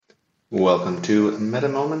Welcome to Meta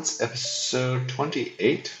Moments, episode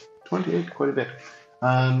 28. 28, quite a bit.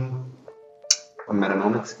 Um, Meta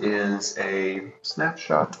Moments is a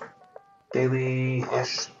snapshot,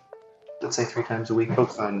 daily-ish, let's say 3 times a week,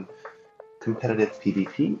 focused on competitive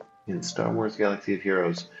PvP in Star Wars Galaxy of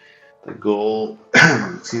Heroes. The goal,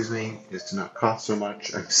 excuse me, is to not cough so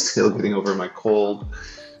much. I'm still getting over my cold.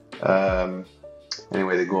 Um,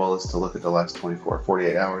 anyway, the goal is to look at the last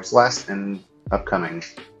 48 hours, last and upcoming,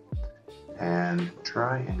 and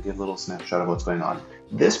try and give a little snapshot of what's going on.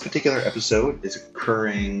 This particular episode is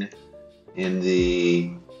occurring in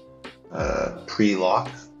the pre-lock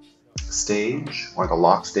stage, or the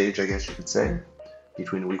lock stage, I guess you could say,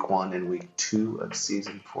 between week 1 and week 2 of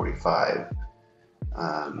season 45.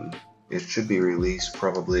 It should be released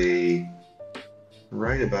probably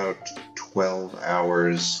right about 12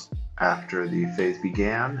 hours after the phase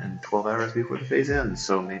began and 12 hours before the phase ends.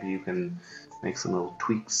 So maybe you can make some little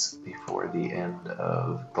tweaks before the end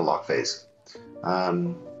of the lock phase.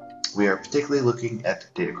 We are particularly looking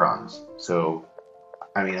at datacrons. So,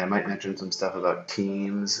 I might mention some stuff about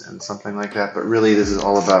teams and something like that, but really this is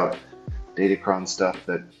all about datacron stuff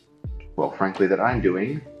that, well, frankly, that I'm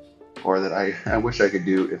doing, or that I wish I could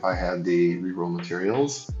do if I had the reroll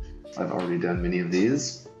materials. I've already done many of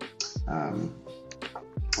these.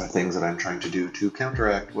 Things that I'm trying to do to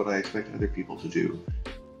counteract what I expect other people to do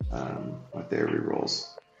with their rerolls.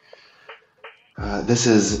 This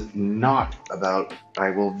is not about, I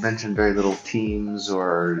will mention very little teams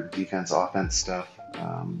or defense offense stuff.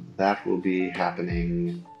 That will be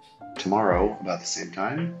happening tomorrow about the same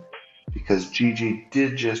time, because GG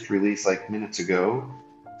did just release like minutes ago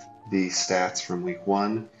the stats from week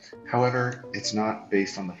 1. However, it's not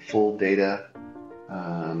based on the full data.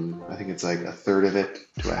 I think it's like a third of it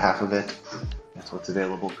to a half of it. That's what's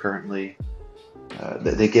available currently.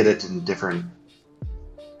 They get it in different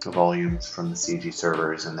volumes from the CG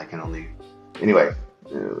servers, and they can only... Anyway,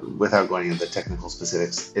 without going into the technical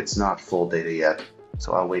specifics, it's not full data yet,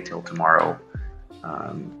 so I'll wait till tomorrow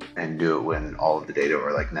and do it when all of the data,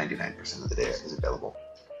 or like 99% of the data, is available.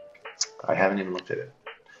 I haven't even looked at it.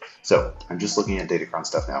 So, I'm just looking at Datacron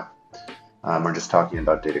stuff now. We're just talking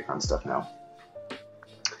about Datacron stuff now.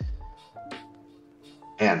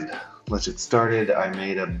 And let's get started. I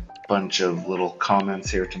made a bunch of little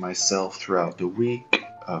comments here to myself throughout the week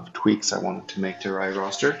of tweaks I wanted to make to Rai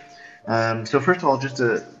roster. So first of all, just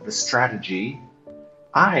the strategy.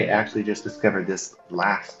 I actually just discovered this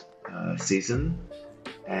last season,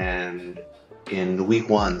 and in the week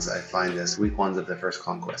 1s, I find this, week 1s of the first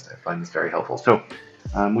conquest, I find this very helpful. So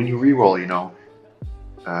when you reroll,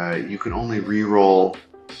 you can only reroll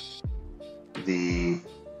the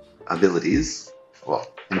abilities. Well,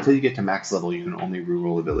 until you get to max level, you can only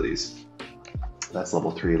reroll abilities. That's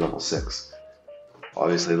level 3, level 6.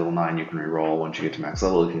 Obviously, level 9 you can reroll. Once you get to max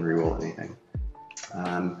level, you can reroll anything.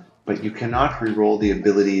 But you cannot reroll the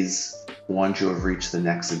abilities once you have reached the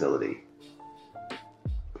next ability.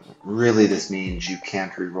 Really, this means you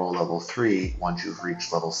can't reroll level 3 once you've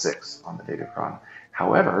reached level 6 on the Datacron.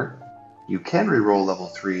 However, you can reroll level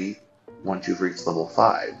 3 once you've reached level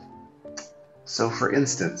 5. So, for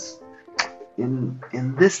instance, in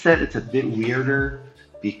this set, it's a bit weirder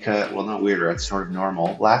because, well, not weirder, it's sort of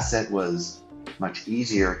normal. Last set was much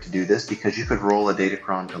easier to do this because you could roll a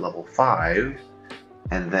Datacron to level 5,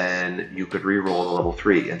 and then you could re-roll to level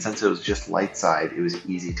 3. And since it was just light side, it was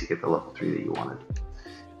easy to get the level 3 that you wanted.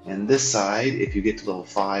 And this side, if you get to level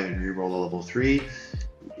 5 and re-roll to level 3,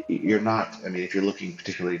 you're not, if you're looking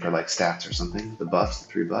particularly for like stats or something, the buffs,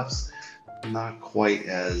 the 3 buffs, not quite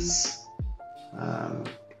as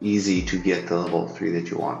easy to get the level 3 that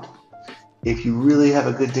you want. If you really have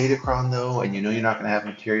a good Datacron though, and you know you're not going to have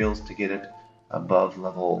materials to get it above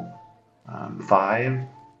level 5,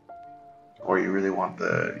 or you really want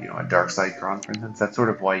the, a dark side cron, for instance, that's sort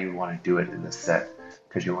of why you want to do it in this set,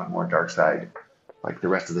 because you want more dark side. Like the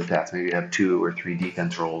rest of the stats, maybe you have 2 or 3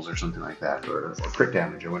 defense rolls or something like that, or crit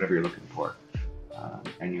damage or whatever you're looking for.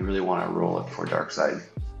 And you really want to roll it for dark side,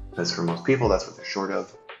 because for most people that's what they're short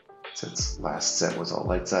of, since last set was all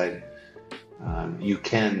light side. You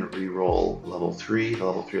can re-roll level 3, the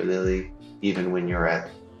level 3 Lily, even when you're at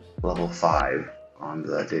level 5 on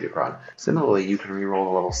the Datacron. Similarly, you can re-roll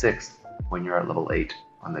to level 6 when you're at level 8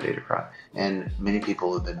 on the Datacron. And many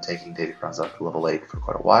people have been taking Datacrons up to level 8 for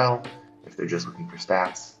quite a while, if they're just looking for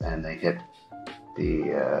stats and they hit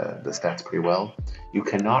the stats pretty well. You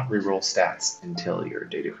cannot re-roll stats until your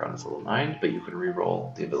Datacron is level 9, but you can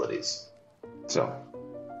re-roll the abilities. So,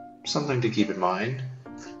 something to keep in mind.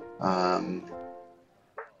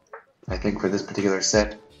 I think for this particular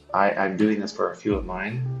set, I'm doing this for a few of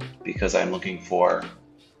mine because I'm looking for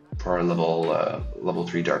for our level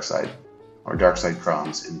 3 dark side, or dark side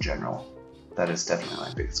crons in general. That is definitely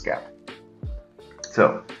my biggest gap.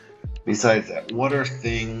 So, besides that, what are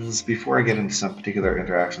things, before I get into some particular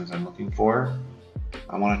interactions I'm looking for,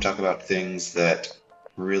 I want to talk about things that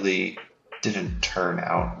really didn't turn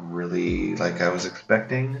out really like I was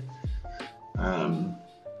expecting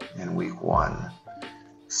in week 1.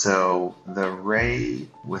 So the Ray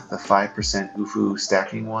with the 5% UFU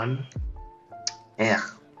stacking one, a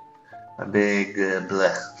big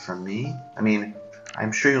blech from me. I mean,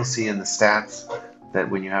 I'm sure you'll see in the stats that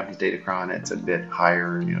when you have the Datacron, it's a bit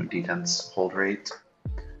higher, defense hold rate.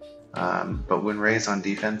 But when Ray's on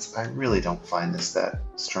defense, I really don't find this that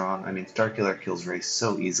strong. I mean, Starkiller kills Ray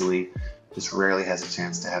so easily, just rarely has a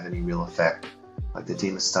chance to have any real effect. Like, the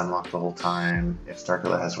team is stun locked the whole time. If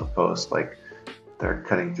Starkiller has riposte, like, they're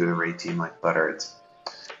cutting through the Ray team like butter. It's,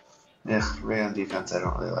 Ray on defense I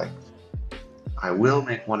don't really like. I will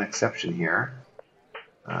make one exception here.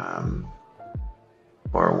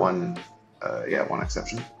 One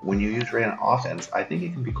exception. When you use Ray on offense, I think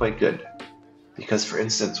it can be quite good. Because, for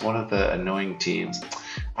instance, one of the annoying teams,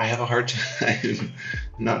 I have a hard time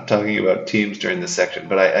not talking about teams during this section,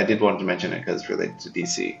 but I did want to mention it because it's related to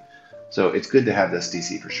DC. So it's good to have this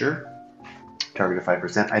DC for sure. Target of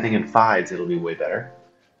 5%. I think in 5s it'll be way better.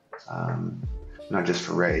 Not just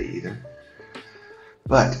for Ray either.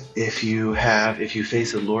 But if you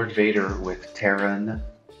face a Lord Vader with Terran,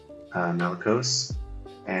 Malicos,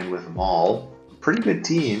 and with Maul, pretty good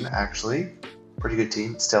team actually. Pretty good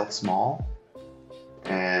team. Stealth small.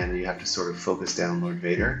 And you have to sort of focus down Lord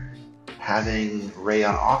Vader. Having Ray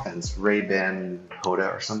on offense, Ray, Ben,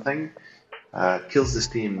 Hoda or something, kills this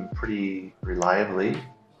team pretty reliably.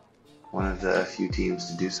 One of the few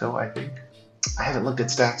teams to do so, I think. I haven't looked at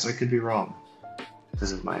stats, so I could be wrong.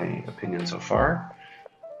 This is my opinion so far.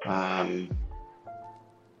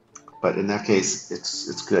 But in that case,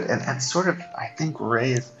 it's good. And sort of, I think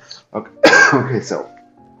Ray is... Okay, so...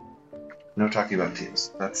 No talking about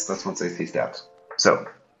teams. That's one safety stats. So,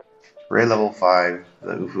 Ray level 5,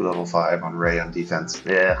 the UFU level 5 on Ray on defense.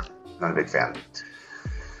 Not a big fan.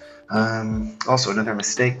 Also, another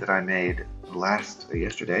mistake that I made last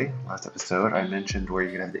episode, I mentioned where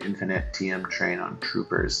you can have the infinite TM train on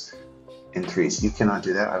troopers in 3s. You cannot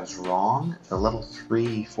do that. I was wrong. The level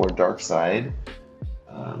 3 for dark side,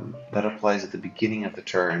 that applies at the beginning of the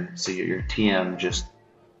turn, so your TM just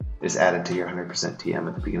is added to your 100% TM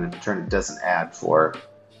at the beginning of the turn. It doesn't add for...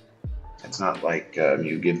 It's not like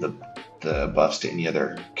you give the buffs to any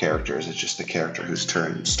other characters. It's just the character whose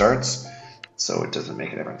turn starts, so it doesn't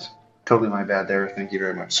make a difference. Totally my bad there. Thank you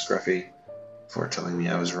very much, Scruffy, for telling me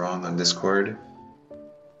I was wrong on Discord.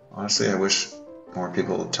 Honestly, I wish more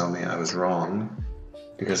people would tell me I was wrong,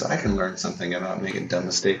 because I can learn something and not make a dumb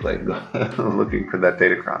mistake like looking for that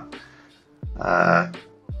Datacron.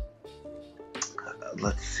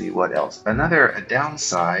 Let's see what else. A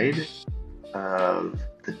downside of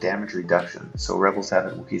the damage reduction. So Rebels have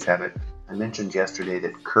it, Wookiees have it. I mentioned yesterday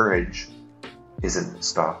that Courage isn't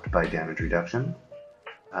stopped by damage reduction.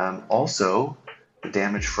 Also, the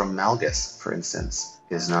damage from Malgus, for instance,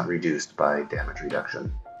 is not reduced by damage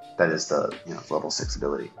reduction. That is the level 6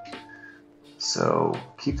 ability. So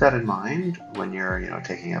keep that in mind when you're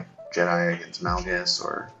taking up Jedi against Malgus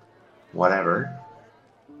or whatever.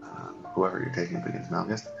 Whoever you're taking up against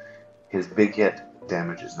Malgus, his big hit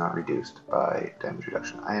damage is not reduced by damage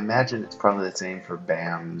reduction. I imagine it's probably the same for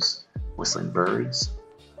BAM's Whistling Birds.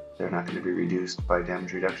 They're not going to be reduced by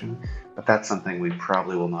damage reduction, but that's something we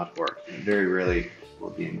probably will not work. And very rarely will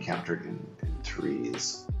be encountered in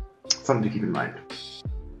 3s. Something to keep in mind.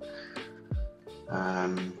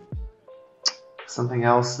 Something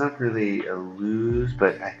else, not really a lose,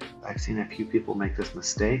 but I've seen a few people make this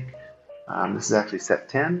mistake. This is actually set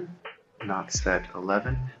 10. Not set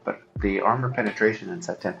 11, but the armor penetration in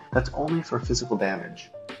set 10, that's only for physical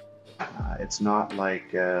damage. It's not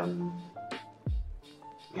like, you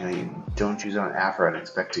don't use it on Aphra and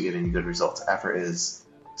expect to get any good results. Aphra is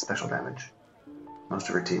special damage. Most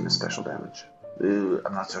of her team is special damage.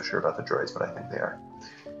 I'm not so sure about the droids, but I think they are.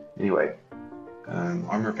 Anyway,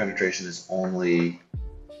 armor penetration is only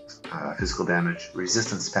physical damage.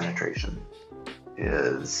 Resistance penetration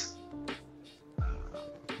is...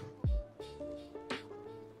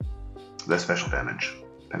 the special damage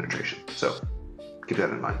penetration. So keep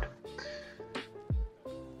that in mind.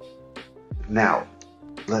 Now,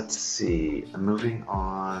 let's see. Moving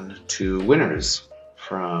on to winners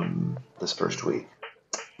from this first week.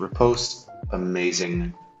 Riposte,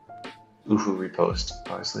 amazing. UFU Riposte,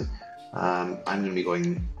 obviously. I'm going to be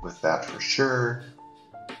going with that for sure.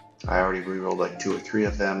 I already rerolled like 2 or 3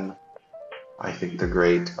 of them. I think they're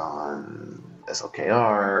great on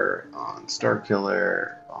SLKR, on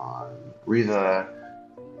Starkiller, on Riva,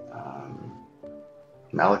 um,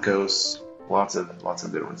 Malicos. Lots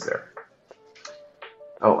of good ones there.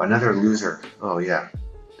 Oh, another loser. Oh yeah,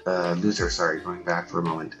 loser. Sorry, going back for a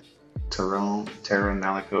moment. Terran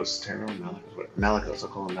Malicos, Malicos. I'll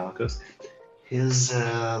call him Malicos. His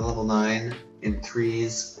level 9 in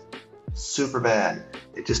threes, super bad.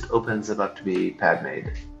 It just opens him up to be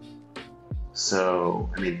Padmade. So,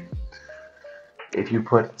 I mean, if you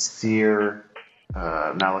put Seer,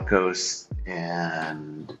 Malicos,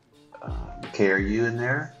 and KRU in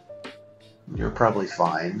there, you're probably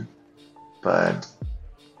fine. But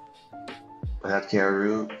without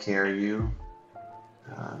KRU,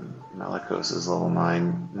 Malicos is level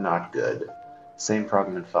 9, not good. Same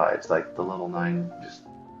problem in 5s, like the level 9, just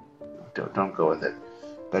don't go with it.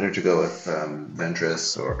 Better to go with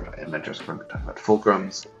Ventress, or Ventress, we're talking about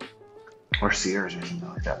Fulcrums, or Seers, or something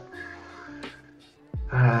like that.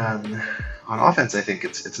 On offense, I think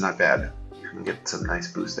it's not bad. You can get some nice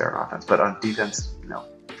boost there on offense, but on defense, no.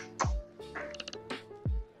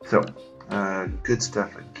 So, good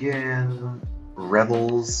stuff again.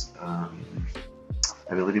 Rebels,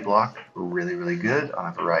 ability block, really, really good on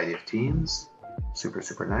a variety of teams. Super,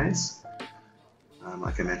 super nice.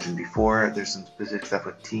 Like I mentioned before, there's some specific stuff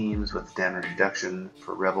with teams with damage reduction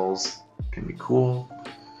for Rebels. Can be cool.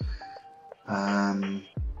 And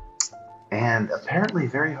apparently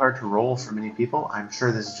very hard to roll for many people. I'm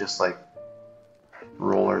sure this is just like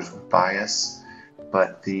roller's bias,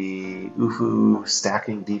 but the Ufu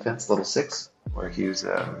stacking defense, level 6, where he used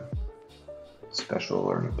special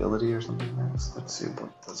or an ability or something like that. Let's see,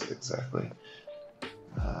 what does it exactly?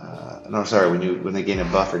 No, sorry, when they gain a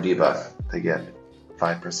buff or debuff, they get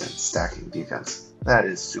 5% stacking defense. That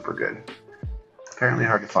is super good. Apparently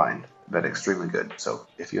hard to find, but extremely good. So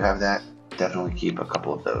if you have that, definitely keep a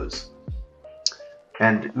couple of those.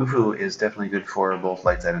 And Ufu is definitely good for both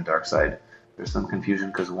light side and dark side. There's some confusion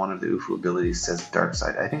because one of the Ufu abilities says dark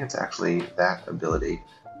side. I think it's actually that ability.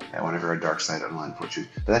 Whenever a dark side online for choose,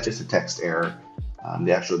 but that's just a text error.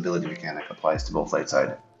 The actual ability mechanic applies to both light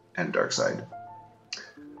side and dark side.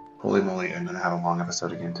 Holy moly, I'm going to have a long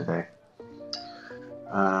episode again today.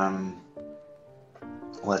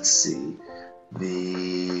 Let's see.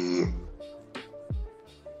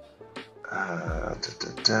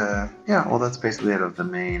 Yeah, well, that's basically it of the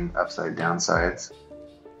main upside downsides.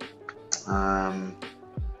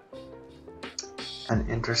 An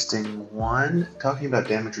interesting one, talking about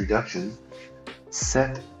damage reduction.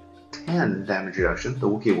 Set 10 damage reduction, the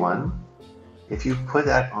Wookiee one. If you put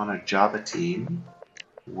that on a Java team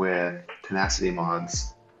with tenacity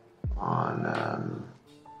mods on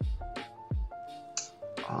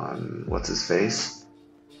what's his face,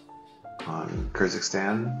 on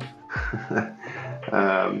Kyrgyzstan,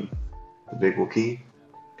 the big Wookiee,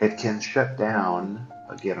 it can shut down.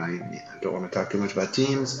 Again, I don't want to talk too much about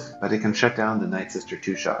teams, but it can shut down the Night Sister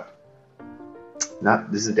 2-shot.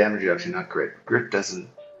 This is damage reduction, not grit. Grit doesn't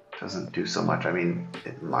do so much. I mean,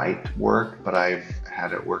 it might work, but I've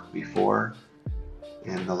had it work before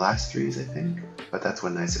in the last 3s, I think. But that's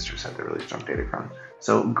when Night Sisters had the really strong datacron.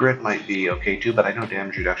 So grit might be okay too, but I know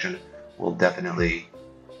damage reduction will definitely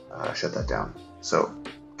shut that down. So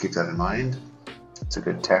keep that in mind. It's a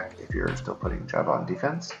good tech if you're still putting Java on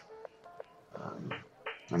defense.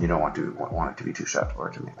 And you don't want it to be 2-shot or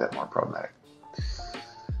to make that more problematic.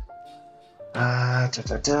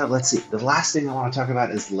 Let's see. The last thing I want to talk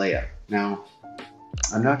about is Leia. Now,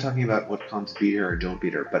 I'm not talking about what comms beat her or don't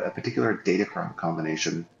beat her, but a particular datacron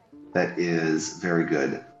combination that is very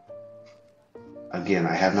good. Again,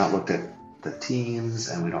 I have not looked at the teams,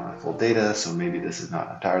 and we don't have full data, so maybe this is not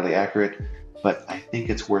entirely accurate, but I think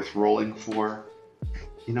it's worth rolling for.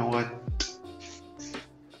 You know what?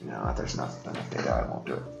 No, there's not enough data. I won't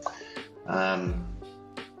do it.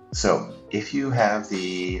 So if you have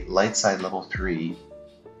the light side level 3,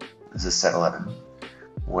 this is set 11,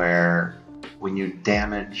 where when you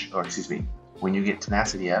when you get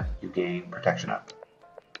tenacity up, you gain protection up.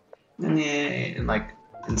 And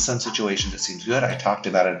in some situations it seems good. I talked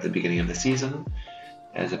about it at the beginning of the season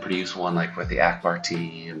as a pretty useful one, like with the Akbar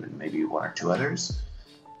team and maybe 1 or 2 others.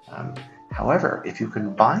 However, if you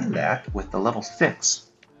combine that with the level 6,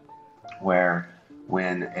 where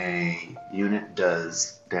when a unit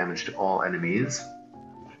does damage to all enemies,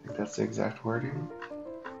 I think that's the exact wording.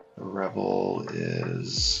 The rebel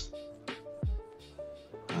is,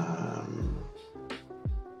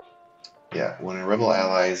 when a rebel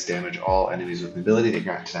allies damage all enemies with an ability, they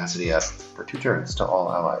grant tenacity up for 2 turns to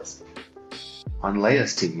all allies. On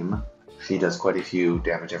Leia's team, she does quite a few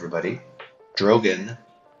damage everybody. Drogon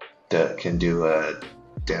can do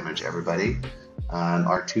damage everybody.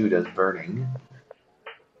 R2 does burning.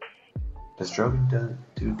 Does Drogon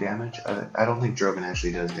do damage? I don't think Drogon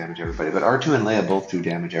actually does damage everybody, but R2 and Leia both do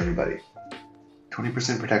damage everybody.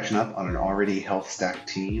 20% protection up on an already health stacked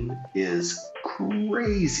team is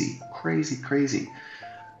crazy, crazy, crazy.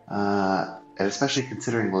 And especially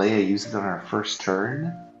considering Leia uses it on her first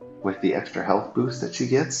turn with the extra health boost that she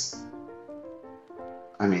gets.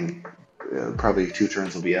 I mean, probably 2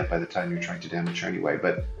 turns will be up by the time you're trying to damage her anyway,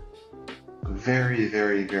 but very,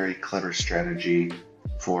 very, very clever strategy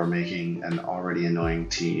for making an already annoying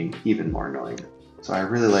team even more annoying. So I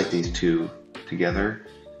really like these two together.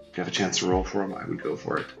 If you have a chance to roll for them, I would go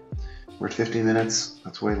for it. We're at 15 minutes.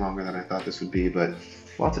 That's way longer than I thought this would be, but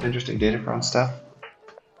lots of interesting Datacron stuff.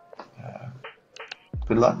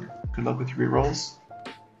 Good luck. Good luck with your rerolls.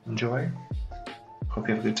 Enjoy. Hope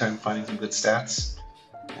you have a good time finding some good stats.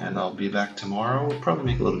 And I'll be back tomorrow. We'll probably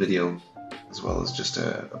make a little video as well as just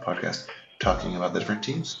a podcast talking about the different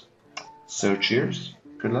teams. So cheers.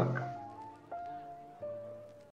 Good luck.